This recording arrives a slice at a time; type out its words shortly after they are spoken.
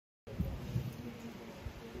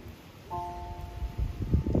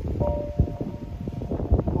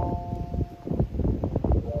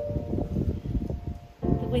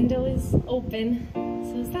window is open,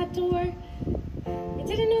 so is that door. I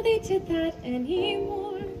didn't know they did that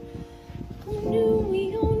anymore. Who knew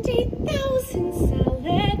we owned 8,000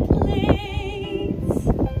 salad plates?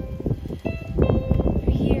 For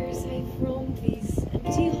years I've roamed these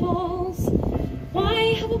empty halls.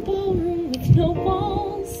 Why have a ballroom with no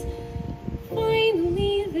walls?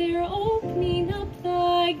 Finally they're opening up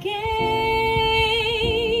the gates.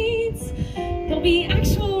 There'll be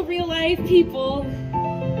actual real-life people.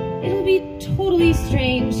 It'll be totally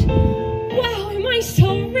strange. Wow, am I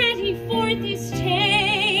so ready for this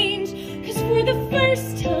change? 'Cause for the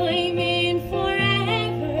first time in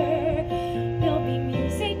forever, there'll be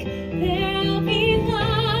music, there'll be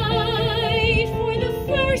light. For the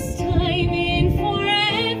first time in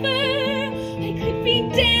forever, I could be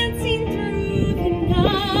dancing through the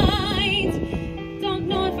night. Don't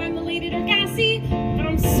know if I'm elated or gassy, but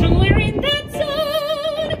I'm somewhere in that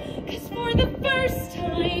zone. 'Cause for the first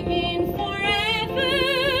time in forever,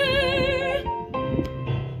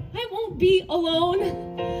 I won't be alone.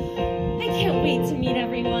 I can't wait to meet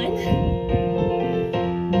everyone.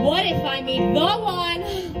 What if I meet the one?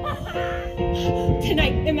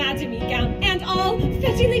 Tonight, imagine me, gown and all,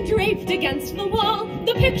 fetchingly draped against the wall,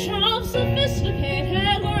 the picture of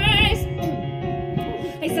sophisticated grace.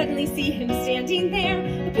 I suddenly see him standing there,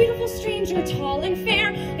 a beautiful stranger, tall and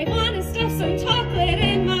fair. I want to stuff some chocolate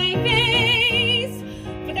in my face,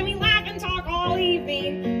 but then we laugh and talk all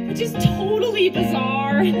evening, which is totally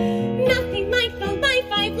bizarre. Nothing like the life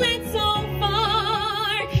I've led so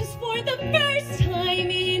far. 'Cause for the first time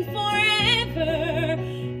in forever,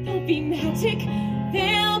 there'll be magic,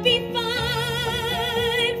 there'll be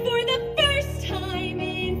fun. For the first time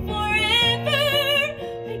in forever,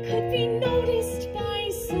 I could be noticed by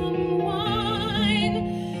someone.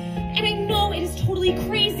 And I know it is totally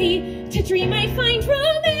crazy to dream I find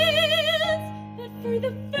romance, but for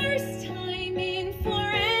the first time in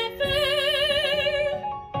forever,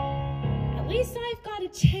 at least I've got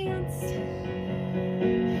a chance.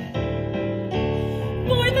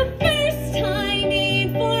 For the first time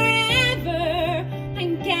in forever,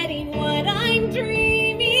 I'm getting what I'm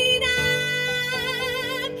dreaming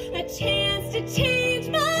of. A chance to change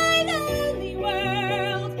my lonely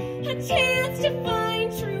world, a chance to find